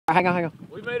Hang on, hang on.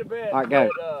 We made a bet. All right, go.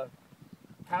 That,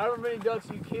 however many ducks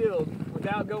you killed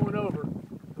without going over,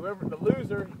 whoever the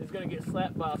loser is going to get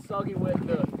slapped by a soggy wet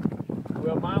duck.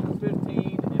 Well, mine was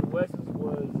 15 and Wes's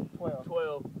was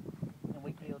 12. And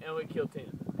we killed 10.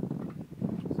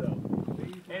 So,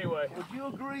 anyway. Would you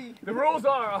agree? The rules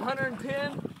are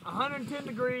 110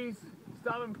 degrees,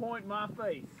 stopping point my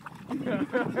face. This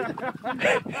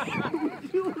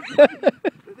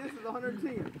is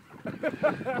 110.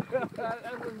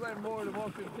 That looks like more than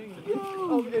 115.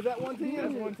 Oh, is that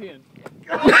 110? That's 110.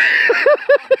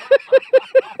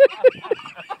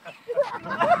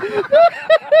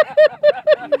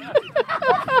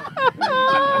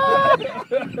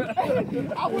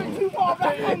 I went too far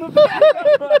back on the back.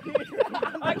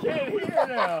 I can't hear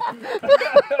now.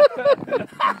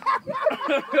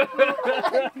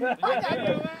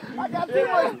 I got too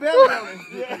much belly on it.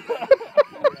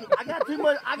 I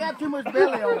got too much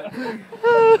belly on it.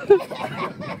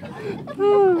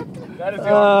 That is the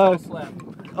Arkansas slap.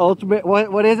 Ultimate,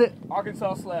 what is it?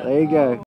 Arkansas slap. There you go.